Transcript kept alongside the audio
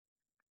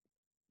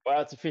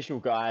Well, it's official,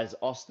 guys.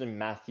 Auston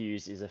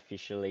Matthews is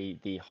officially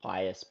the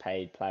highest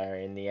paid player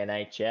in the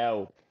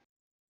NHL.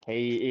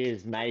 He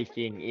is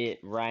making it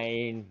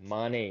rain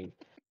money.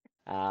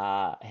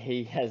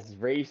 He has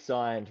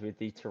re-signed with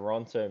the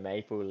Toronto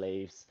Maple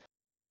Leafs,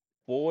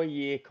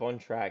 4-year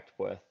contract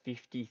worth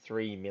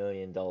 $53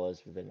 million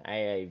with an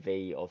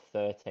AAV of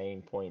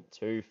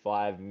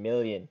 13.25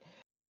 million.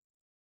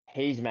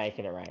 He's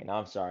making it rain.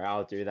 I'm sorry,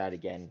 I'll do that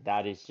again.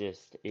 That is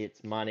just,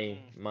 it's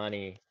money, Mm.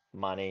 money,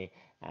 money,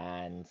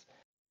 and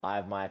I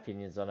have my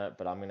opinions on it,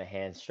 but I'm going to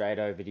hand straight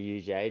over to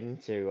you,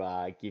 Jaden,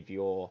 to give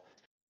your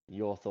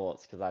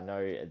thoughts because I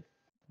know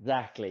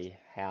exactly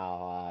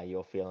how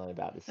you're feeling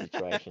about the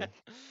situation.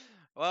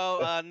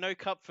 Well, no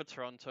cup for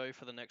Toronto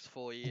for the next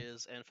 4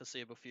 years and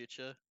foreseeable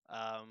future.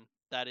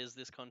 That is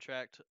this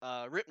contract.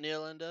 Rip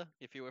Nylander.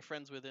 If you were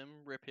friends with him,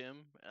 rip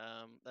him.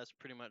 That's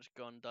pretty much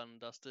gone, done, and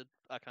dusted.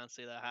 I can't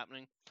see that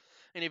happening.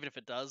 And even if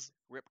it does,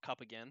 rip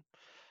cup again.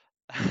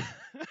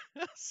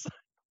 So,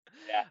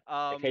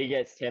 Yeah. If he um,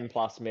 gets 10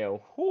 plus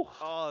mil, whew,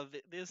 oh,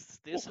 this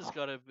has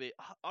got to be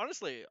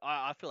honestly.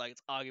 I feel like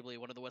it's arguably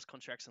one of the worst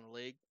contracts in the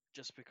league,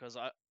 just because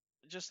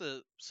just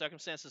the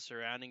circumstances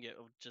surrounding it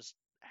of just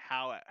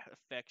how it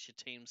affects your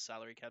team's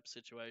salary cap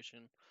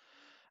situation,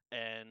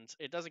 and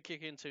it doesn't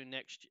kick into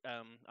next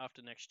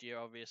after next year,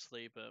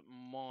 obviously. But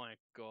my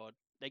god,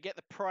 they get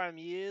the prime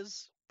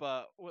years.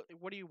 But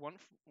what do you want?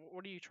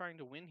 What are you trying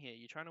to win here?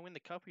 You trying to win the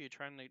cup, or you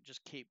trying to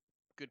just keep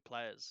good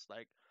players?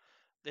 Like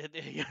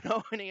you're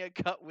not winning a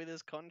cup with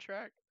his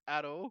contract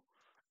at all,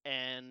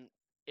 and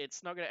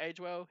it's not going to age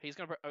well. He's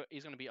going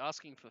to be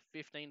asking for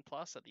 15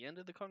 plus at the end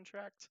of the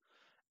contract,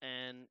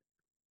 and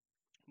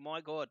my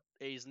god,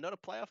 he's not a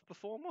playoff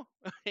performer.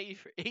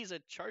 He's a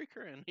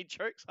choker, and he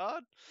chokes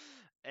hard,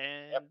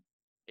 yep.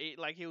 and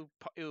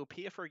he'll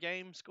appear for a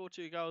game, score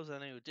 2 goals,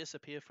 and he'll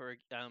disappear for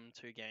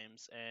 2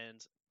 games,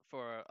 and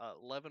for a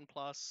 11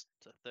 plus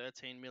to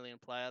 13 million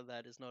player,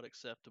 that is not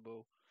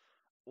acceptable.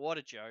 What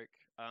a joke.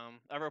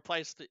 I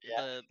replaced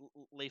Yeah. the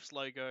Leafs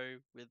logo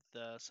with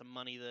some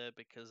money there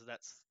because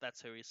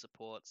that's who he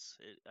supports.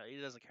 He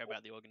doesn't care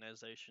about the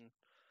organization.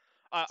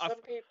 I've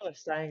Some people are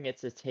saying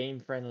it's a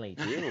team-friendly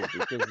deal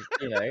because,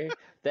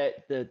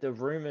 that the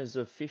rumors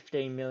of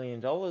 $15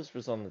 million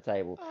was on the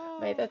table.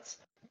 Mate, oh, that's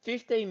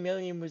 15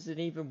 million was an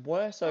even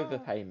worse oh,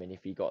 overpayment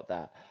if you got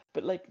that.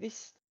 But like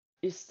this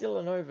is still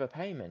an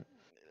overpayment.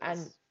 And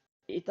it's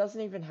it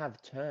doesn't even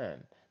have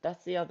term.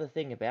 That's the other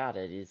thing about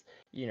it is,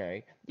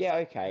 yeah,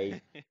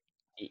 okay,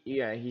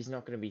 he's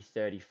not going to be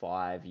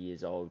 35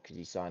 years old because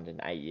he signed an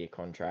 8-year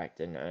contract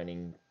and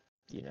earning,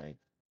 you know,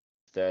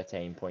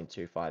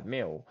 13.25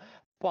 mil.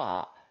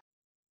 But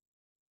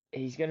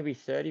he's going to be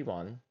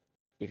 31.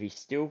 If he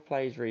still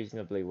plays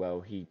reasonably well,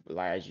 he,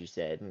 like as you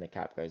said, and the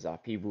cap goes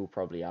up, he will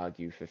probably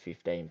argue for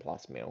 15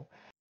 plus mil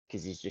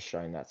because he's just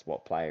shown that's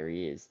what player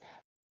he is.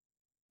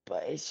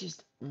 But it's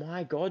just,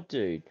 my God,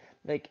 dude.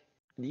 Like,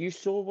 you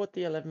saw what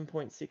the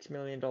 $11.6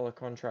 million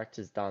contract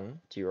has done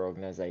to your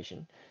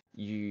organization.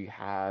 You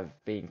have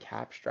been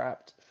cap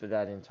strapped for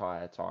that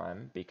entire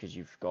time because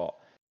you've got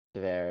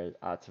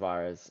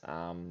Tavares,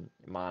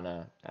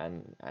 Mana,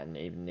 and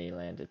even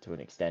Nylander to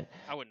an extent,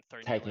 I wouldn't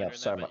throw taking Nylander up in there,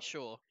 so but much.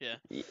 sure, yeah,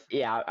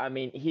 Yeah, I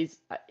mean, his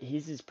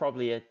is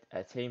probably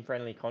a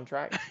team-friendly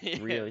contract, yeah,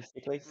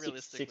 realistically, six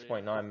realistically,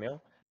 point nine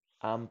mil.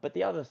 But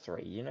the other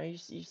three,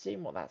 you've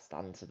seen what that's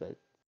done to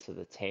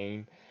the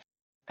team,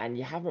 and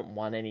you haven't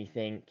won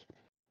anything.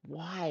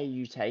 Why are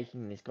you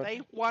taking this? God,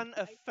 they won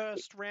a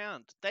first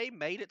round. They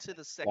made it to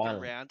the second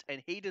finally, round,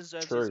 and he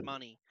deserves his true,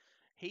 money.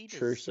 He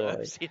true story.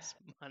 deserves his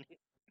money.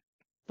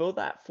 For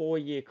that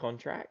 4-year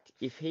contract,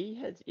 if he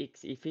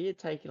had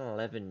taken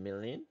 11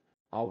 million,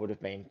 I would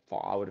have been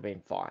fine. I would have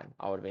been fine.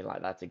 I would have been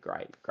like, that's a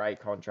great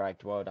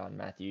contract. Well done,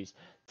 Matthews.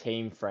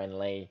 Team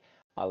friendly.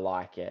 I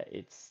like it.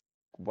 It's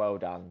well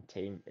done,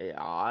 team.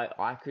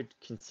 I could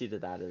consider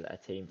that a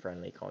team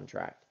friendly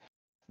contract.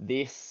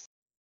 This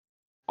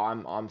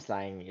I'm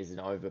saying is an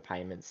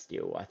overpayment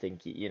still. I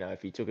think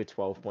if he took a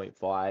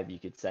 12.5, you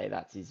could say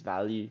that's his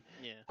value.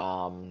 Yeah.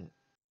 Um,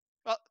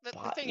 Well, the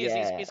but thing is,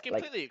 he's yeah, he's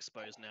like. completely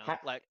exposed now. How,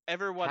 Like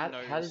everyone how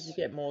does he knows.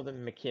 get more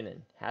than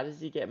McKinnon? How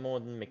does he get more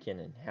than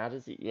McKinnon? How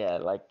does he? Yeah,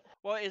 like.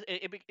 Well,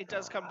 it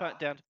does come back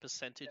down to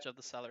percentage of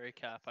the salary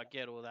cap. I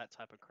get all that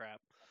type of crap,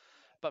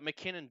 but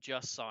McKinnon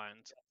just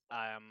signed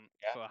Yeah.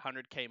 for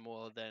 100K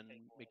more than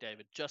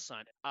McDavid. Just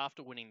signed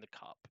after winning the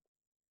cup.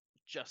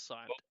 Just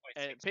signed.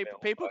 And 12.6 people mil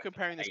people over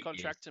comparing this 8 years.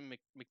 contract to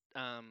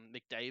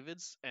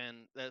McDavid's,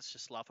 and that's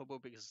just laughable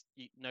because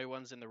no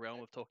one's in the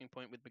realm of talking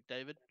point with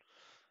McDavid.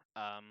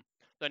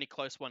 The only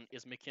close one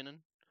is McKinnon.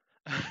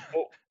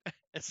 Well,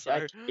 So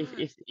like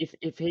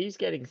if he's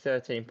getting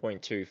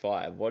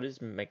 13.25, what is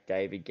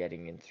McDavid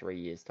getting in 3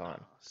 years'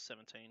 time?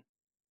 17.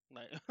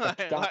 Like, Like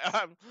that's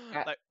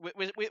that. like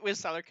with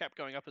salary cap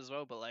going up as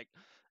well, but like,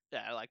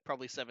 yeah, like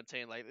probably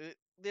 17. Like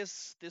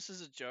this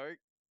is a joke.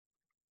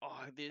 Oh,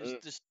 this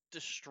Mm, just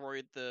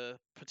destroyed the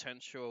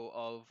potential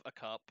of a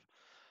cup.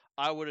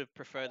 I would have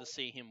preferred to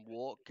see him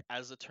walk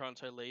as a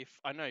Toronto Leaf.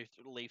 I know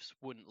Leafs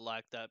wouldn't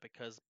like that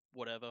because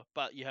whatever,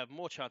 but you have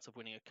more chance of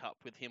winning a cup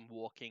with him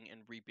walking and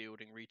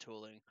rebuilding,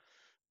 retooling,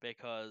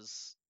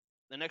 because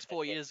the next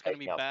 4 years is going to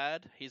be Taking up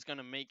bad. He's going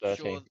to make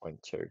sure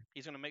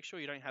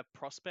 13.2. you don't have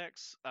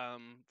prospects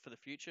for the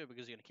future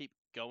because you're going to keep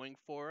going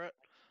for it.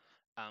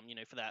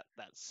 For that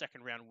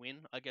second round win,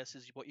 I guess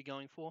is what you're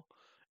going for,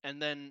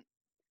 and then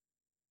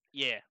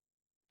yeah,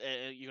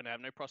 you're going to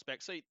have no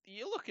prospects. So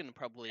you're looking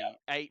probably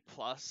 8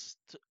 plus,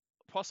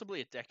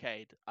 possibly a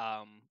decade,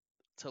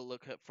 to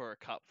look at for a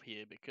cup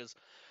here because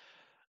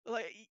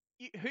like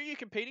who are you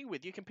competing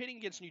with? You're competing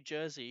against New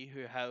Jersey,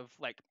 who have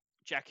like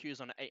Jack Hughes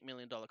on an $8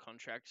 million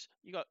contract.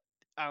 You got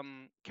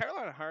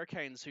Carolina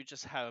Hurricanes, who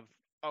just have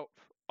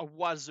a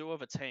wazoo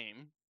of a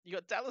team. You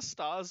got Dallas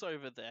Stars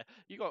over there.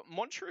 You got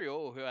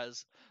Montreal, who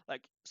has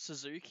like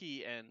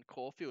Suzuki and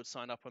Caulfield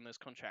signed up on those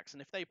contracts,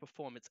 and if they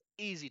perform, it's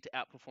easy to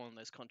outperform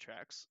those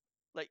contracts.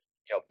 Like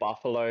You got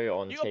Buffalo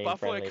on you got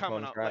Buffalo team-friendly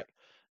coming up. Like contract.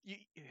 you,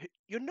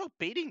 you're not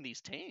beating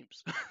these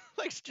teams,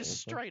 like just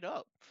Mhm. straight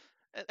up.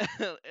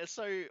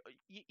 So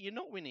you're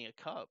not winning a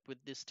cup with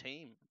this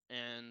team,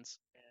 and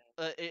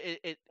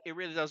it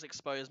really does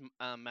expose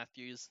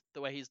Matthews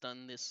the way he's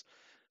done this,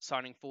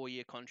 signing 4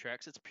 year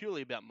contracts. It's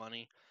purely about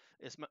money.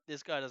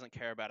 This guy doesn't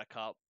care about a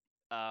cup,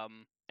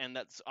 and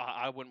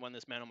I wouldn't want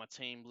this man on my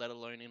team, let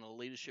alone in a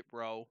leadership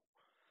role.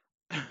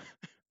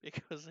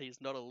 Because he's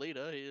not a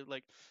leader.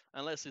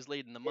 Unless he's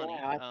leading the money.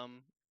 Yeah,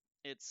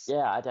 It's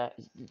yeah, I don't,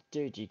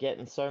 dude, you're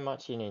getting so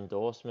much in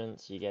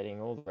endorsements, you're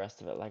getting all the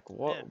rest of it. Like,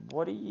 yeah.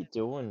 what are you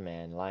doing,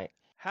 man? Like,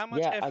 How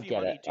much yeah, I FU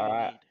get money it. do All you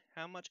right, need?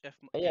 How much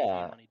FU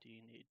yeah, money do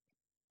you need?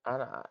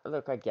 and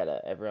look, I get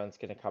it. Everyone's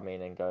gonna come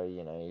in and go,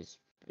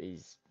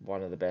 he's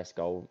one of the best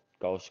goal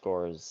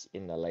scorers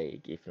in the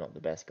league, if not the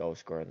best goal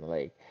scorer in the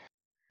league.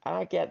 And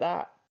I get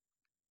that.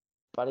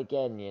 But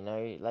again,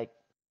 like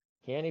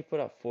he only put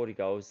up 40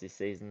 goals this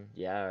season.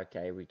 Yeah,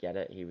 okay, we get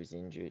it. He was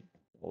injured,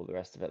 all the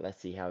rest of it. Let's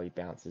see how he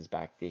bounces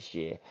back this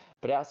year.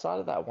 But outside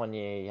of that one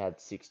year, he had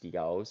 60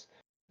 goals.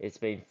 It's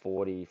been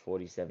 40,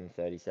 47,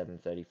 37,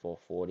 34,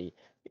 40.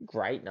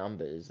 Great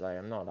numbers. Like,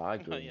 I'm not Oh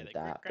arguing yeah, with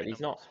they're great, that. But great he's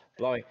not numbers.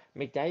 blowing.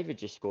 McDavid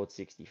just scored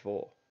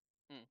 64.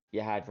 Mm.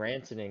 You had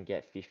Rantanen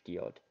get 50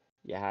 odd.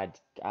 You had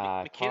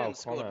Kyle McKinnon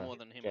scored Connor more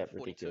than him with get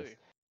ridiculous.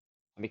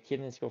 42.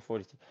 McKinnon scored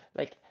 42.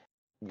 Like,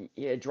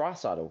 yeah,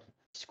 Draisaitl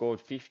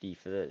scored 50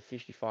 for the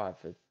 55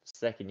 for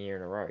second year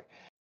in a row.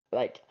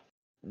 Like,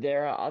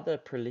 there are other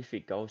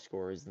prolific goal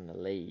scorers in the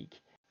league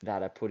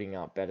that are putting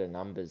up better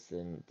numbers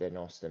than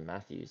Auston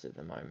Matthews at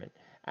the moment.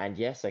 And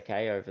yes,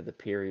 okay, over the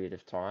period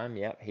of time,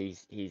 yep,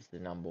 he's the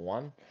number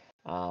one.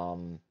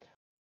 Um,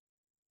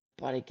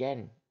 but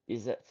again,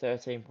 is it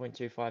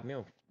 13.25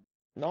 mil?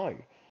 No.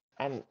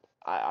 And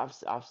I've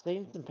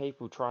seen some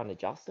people trying to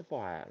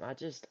justify it, and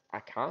I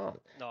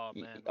can't. Oh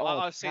man, Oh,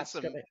 I've seen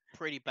some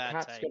pretty the bad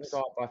cap's gonna go takes.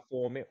 up by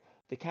 4 mil.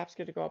 The cap's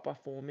gonna go up by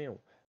 4 mil.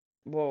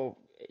 Well,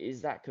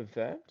 is that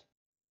confirmed?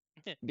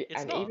 It's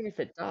And not. even if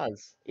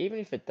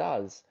it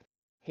does,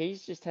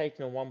 he's just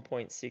taken a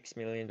 $1.6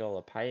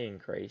 million pay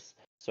increase.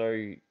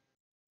 So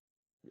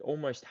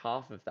almost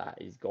half of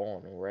that is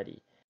gone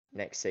already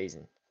next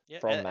season Yeah,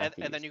 from and then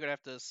Matthews. you're gonna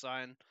have to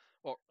sign,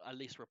 or at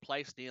least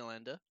replace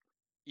Nylander.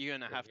 You're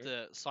gonna have Mhm.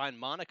 to sign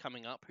Mana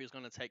coming up, who's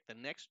gonna take the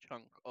next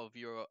chunk of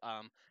your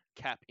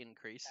cap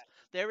increase.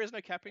 There is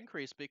no cap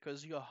increase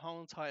because your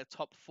whole entire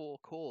top four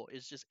core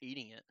is just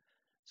eating it.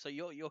 So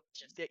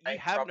Just the you same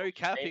have trouble no he's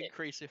cap been in.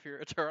 increase if you're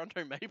a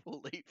Toronto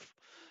Maple Leaf.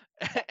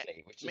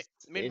 Exactly, which is it's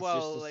just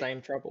Meanwhile, the like,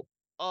 same trouble.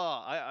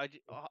 I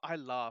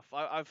laugh.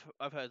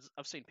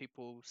 I've seen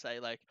people say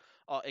like,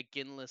 oh,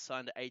 Iginla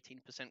signed an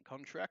 18%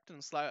 contract, and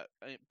it's like,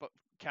 but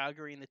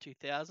Calgary in the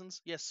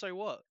 2000s. Yes, so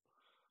what?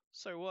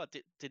 So what?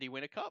 Did he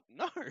win a cup?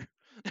 No.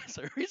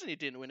 So the reason he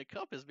didn't win a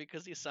cup is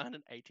because he signed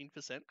an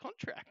 18%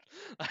 contract.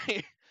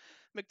 Like,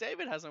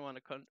 McDavid hasn't won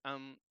a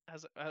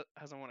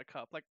hasn't won a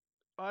cup. Like,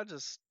 I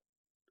just,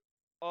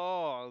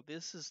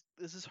 this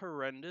is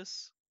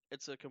horrendous.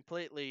 It's a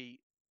completely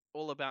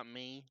all about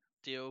me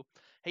deal.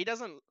 He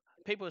doesn't.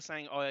 People are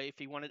saying, oh, if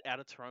he wanted out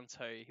of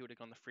Toronto, he would have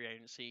gone the free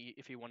agency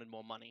if he wanted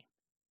more money.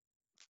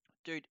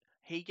 Dude,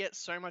 he gets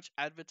so much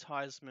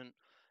advertisement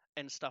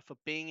and stuff for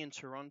being in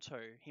Toronto.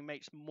 He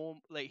makes more,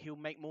 like, he'll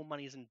make more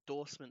money as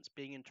endorsements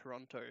being in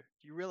Toronto.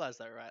 You realize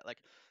that, right? Like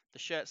the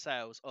shirt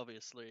sales,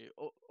 obviously,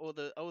 all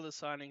the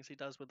signings he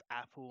does with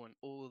Apple and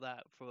all of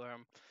that for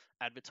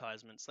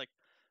advertisements. Like,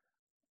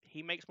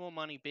 he makes more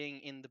money being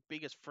in the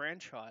biggest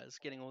franchise,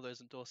 getting all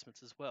those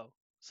endorsements as well.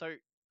 So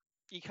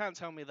you can't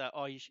tell me that,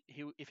 oh,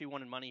 if he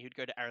wanted money, he'd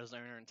go to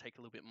Arizona and take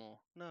a little bit more.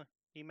 No,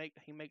 he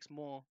makes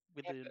more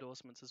with Yeah, the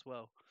endorsements as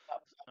well.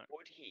 but So,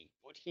 would he?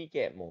 Would he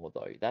get more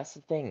though? That's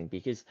the thing.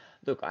 Because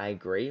look, I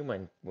agree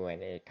when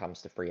it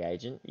comes to free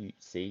agent,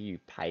 you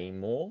pay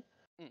more.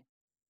 mm.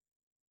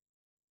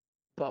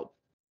 But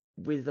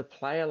with a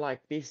player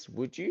like this,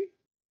 would you?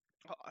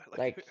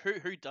 Like Like,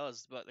 who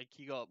does? But like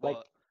you got what,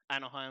 like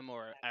Anaheim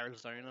or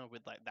Arizona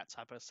with like that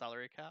type of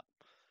salary cap.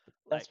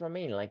 Like that's what I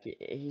mean. Like,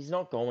 he's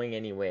not going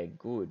anywhere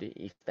good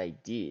if they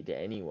did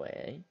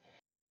anyway.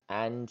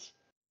 And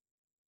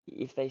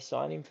if they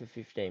sign him for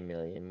 15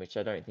 million, which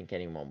I don't think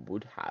anyone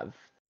would have,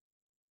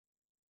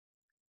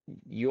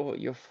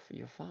 you're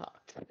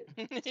fucked.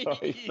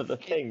 Sorry for the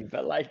thing,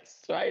 but like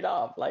straight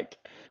up, like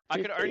I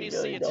could only $15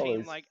 see a million.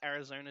 team like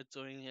Arizona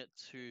doing it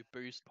to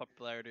boost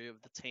popularity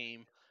of the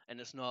team, and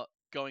it's not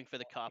going for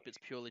the cup. It's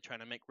purely trying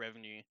to make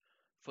revenue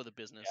for the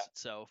business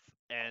itself,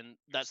 and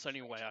that's the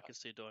only way I can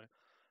see doing.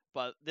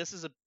 But this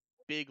is a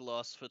big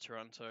loss for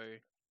Toronto.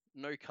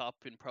 No cup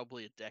in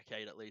probably a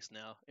decade at least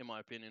now, in my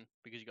opinion,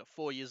 because you got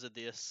 4 years of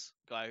this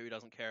guy who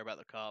doesn't care about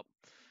the cup.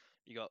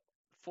 You got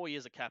 4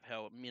 years of cap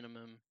hell at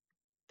minimum.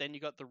 Then you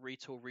got the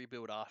retool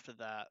rebuild after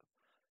that.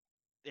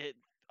 It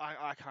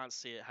I can't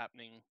see it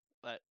happening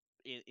like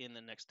in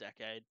the next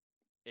decade.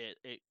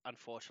 It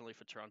unfortunately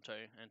for Toronto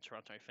and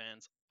Toronto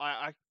fans.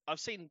 I've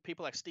seen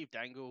people like Steve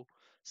Dangle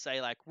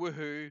say like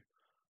woohoo,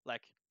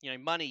 like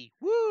money,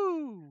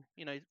 woo,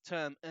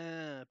 term,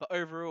 but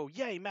overall,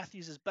 yay,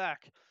 Matthews is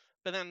back.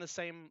 But then the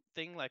same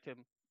thing like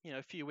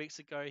a few weeks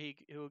ago he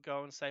would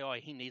go and say, oh,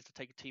 he needs to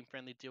take a team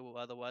friendly deal,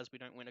 otherwise we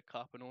don't win a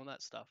cup and all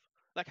that stuff.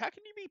 Like, how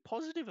can you be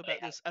positive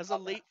about this as a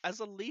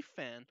Leaf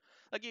fan?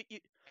 Like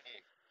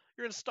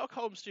you're in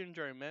Stockholm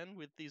syndrome, man,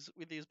 with these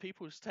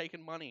people who's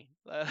taking money.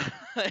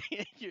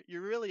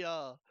 You really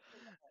are,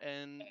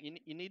 and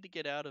you need to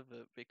get out of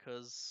it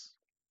because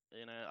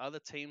other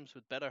teams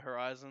with better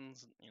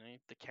horizons,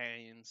 the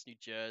Canes, New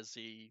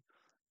Jersey,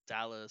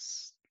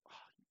 Dallas,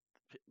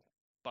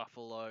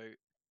 Buffalo,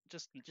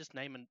 just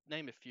name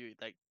a few.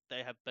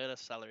 They have better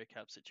salary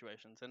cap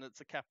situations, and it's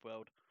a cap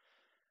world.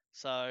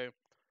 So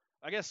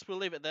I guess we'll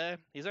leave it there.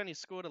 He's only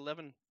scored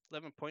 11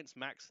 points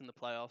max in the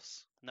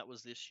playoffs, and that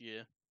was this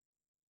year.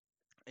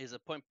 He's a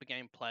point per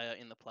game player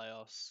in the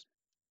playoffs.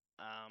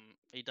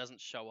 He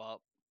doesn't show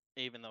up,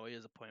 even though he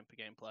is a point per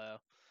game player.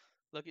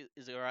 Look,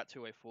 he's all right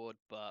two-way forward,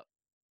 but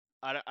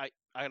I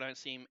don't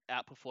see him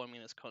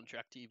outperforming his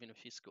contract even if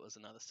he scores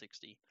another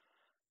 60,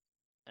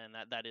 and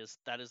that is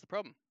the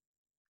problem.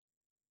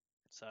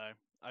 So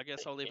I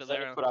guess I'll leave it He's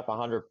only there. put up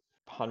 100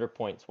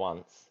 points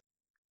once,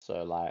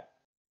 so like,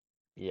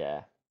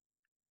 yeah,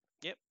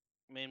 Yep.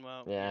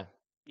 Meanwhile, yeah.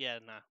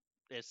 nah.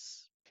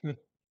 It's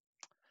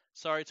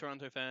sorry,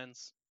 Toronto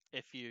fans.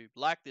 If you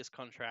like this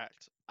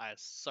contract, I'm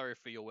sorry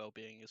for your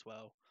well-being as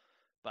well.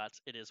 But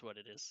it is what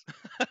it is.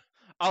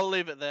 I'll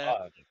leave it there.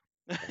 Oh,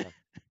 yeah.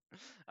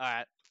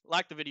 Alright,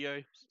 like the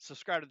video,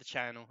 subscribe to the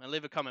channel, and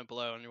leave a comment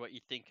below on what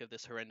you think of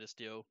this horrendous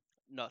deal.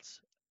 Not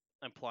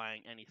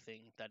implying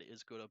anything that it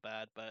is good or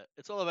bad, but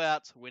it's all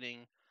about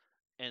winning,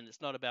 and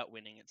it's not about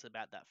winning, it's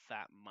about that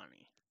fat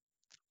money.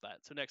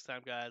 But till next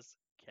time, guys,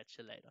 catch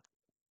you later.